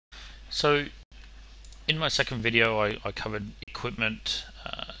So in my second video I covered equipment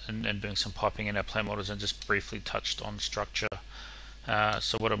and doing some piping in our plant models and just briefly touched on structure.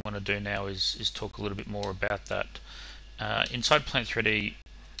 So what I'm going to do now is talk a little bit more about that. Inside Plant 3D,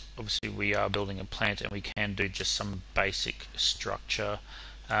 obviously we are building a plant and we can do just some basic structure.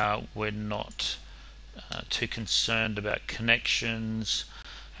 We're not too concerned about connections,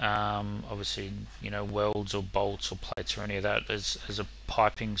 obviously, welds or bolts or plates or any of that. As a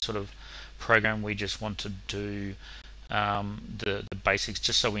piping sort of program, we just want to do the basics,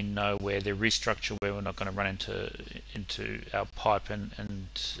 just so we know where there is structure, where we're not going to run into our pipe and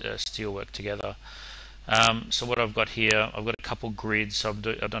steel work together. So what I've got here, I've got a couple grids. So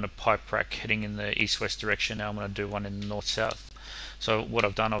I've done a pipe rack heading in the east-west direction. Now I'm going to do one in the north-south. So what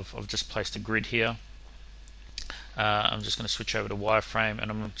I've done, I've just placed a grid here. I'm just going to switch over to wireframe,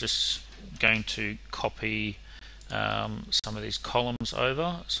 and I'm just going to copy some of these columns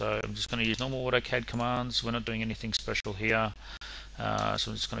over. So I'm just going to use normal AutoCAD commands. We're not doing anything special here. So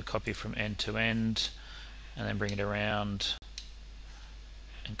I'm just going to copy from end to end and then bring it around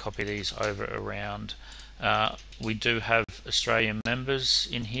and copy these over around. We do have Australian members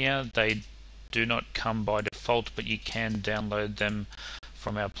in here. They do not come by default, but you can download them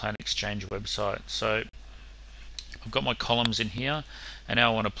from our Plant Exchange website. So I've got my columns in here, and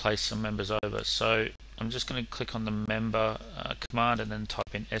now I want to place some members over. So I'm just going to click on the member command and then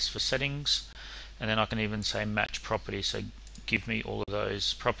type in S for settings, and then I can even say match property. So give me all of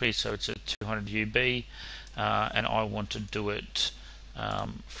those properties. So it's a 200 UB, and I want to do it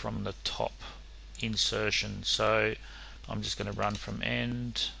from the top insertion. So I'm just going to run from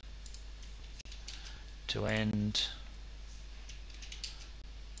end to end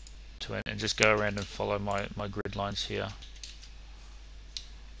to end and just go around and follow my grid lines here.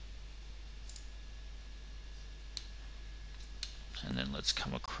 And then let's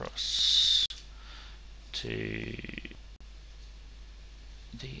come across to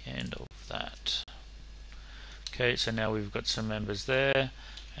the end of that. Okay, so now we've got some members there,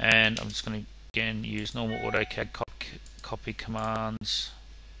 and I'm just going to again use normal AutoCAD copy commands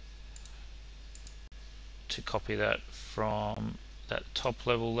to copy that from that top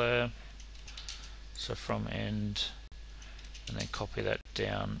level there. So from end, and then copy that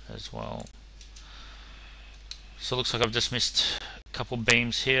down as well. So it looks like I've just missed a couple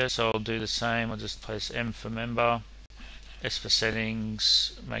beams here, so I'll do the same. I'll just place M for member, S for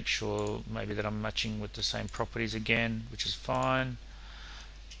settings, make sure maybe that I'm matching with the same properties again, which is fine,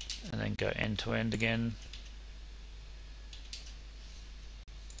 and then go end to end again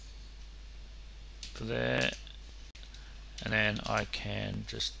for there, and then I can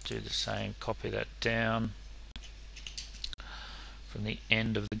just do the same, copy that down from the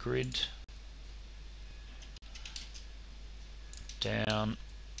end of the grid down,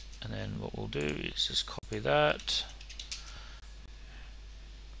 and then what we'll do is just copy that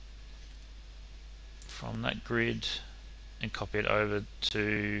from that grid and copy it over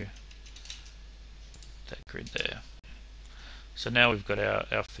to that grid there. So now we've got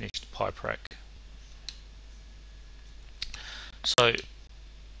our finished pipe rack. So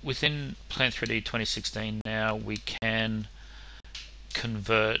within Plant 3D 2016 now we can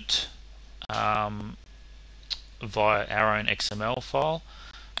convert via our own XML file.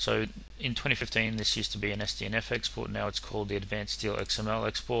 So in 2015 this used to be an SDNF export, now it's called the Advanced Steel XML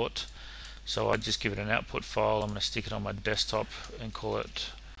export. So I just give it an output file. I'm going to stick it on my desktop and call it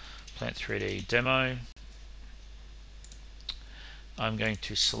Plant 3D Demo. I'm going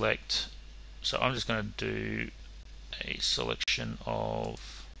to select, so I'm just going to do a selection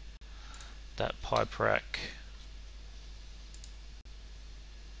of that pipe rack.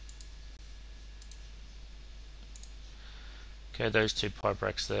 Okay, those two pipe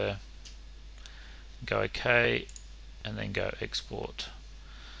racks there. Go OK, and then go export.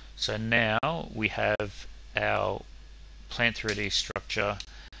 So now we have our Plant 3D structure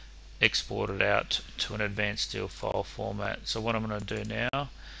exported out to an Advanced Steel file format. So what I'm going to do now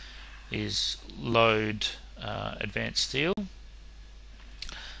is load Advanced Steel.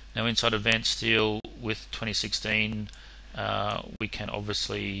 Now inside Advanced Steel with 2016 we can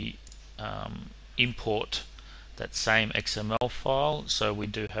obviously import that same XML file. So we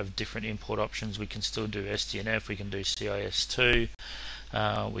do have different import options. We can still do SDNF, we can do CIS2,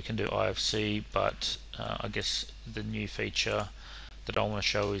 we can do IFC, but I guess the new feature that I want to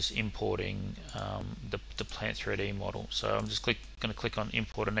show is importing the Plant 3D model. So I'm just going to click on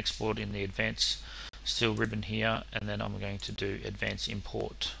import and export in the Advanced Steel ribbon here, and then I'm going to do Advanced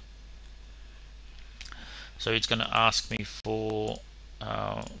Import. So it's going to ask me for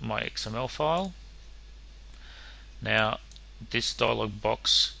my XML file. Now this dialog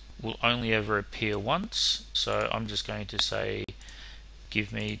box will only ever appear once, so I'm just going to say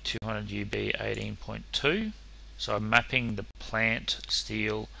give me 200 UB 18.2. So I'm mapping the plant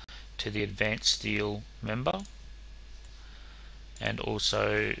steel to the advanced steel member, and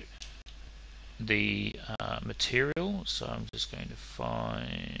also the material. So I'm just going to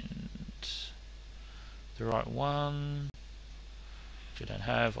find the right one, which I don't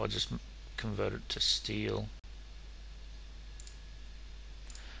have. I'll just convert it to steel.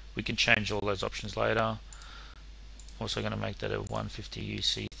 We can change all those options later. Also going to make that a 150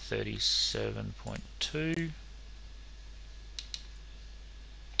 UC 37.2.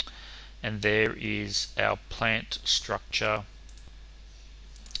 And there is our plant structure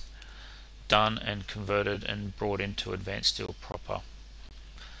done and converted and brought into advanced steel proper.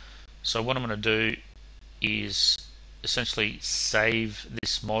 So what I'm going to do is essentially save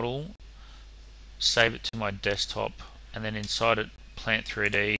this model, save it to my desktop, and then inside it, Plant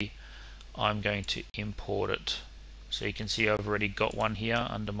 3D, I'm going to import it. So you can see I've already got one here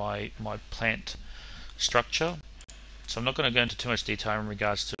under my plant structure. So I'm not going to go into too much detail in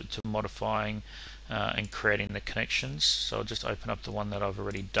regards to modifying and creating the connections. So I'll just open up the one that I've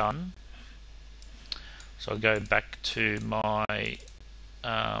already done. So I'll go back to my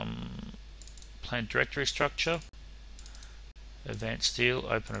plant directory structure, advanced steel,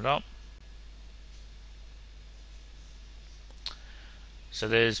 open it up. So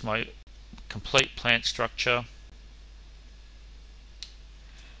there's my complete plant structure.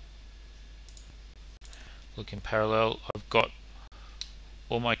 Look in parallel, I've got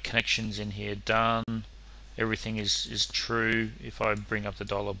all my connections in here done. Everything is true. If I bring up the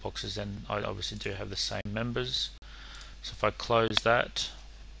dollar boxes, then I obviously do have the same members. So if I close that,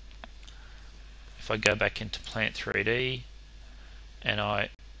 if I go back into Plant 3D and I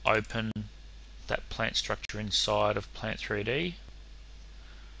open that plant structure inside of Plant 3D,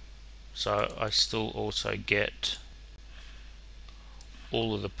 so I still also get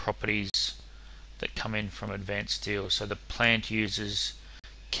all of the properties that come in from advanced steel. So the plant users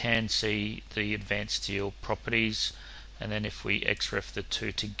can see the advanced steel properties, and then if we xref the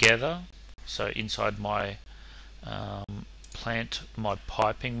two together, so inside my plant, my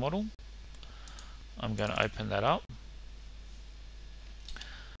piping model, I'm going to open that up.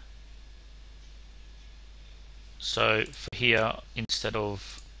 So for here, instead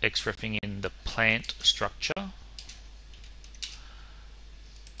of xrefing in the plant structure,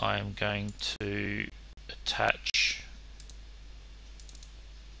 I am going to attach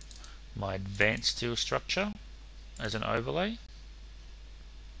my advanced steel structure as an overlay,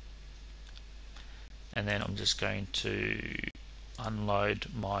 and then I'm just going to unload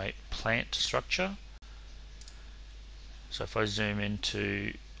my plant structure. So if I zoom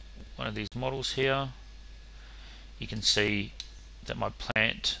into one of these models here, you can see that my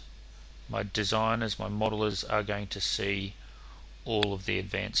plant, my designers, my modelers are going to see all of the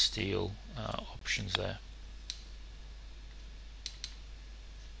advanced steel options there.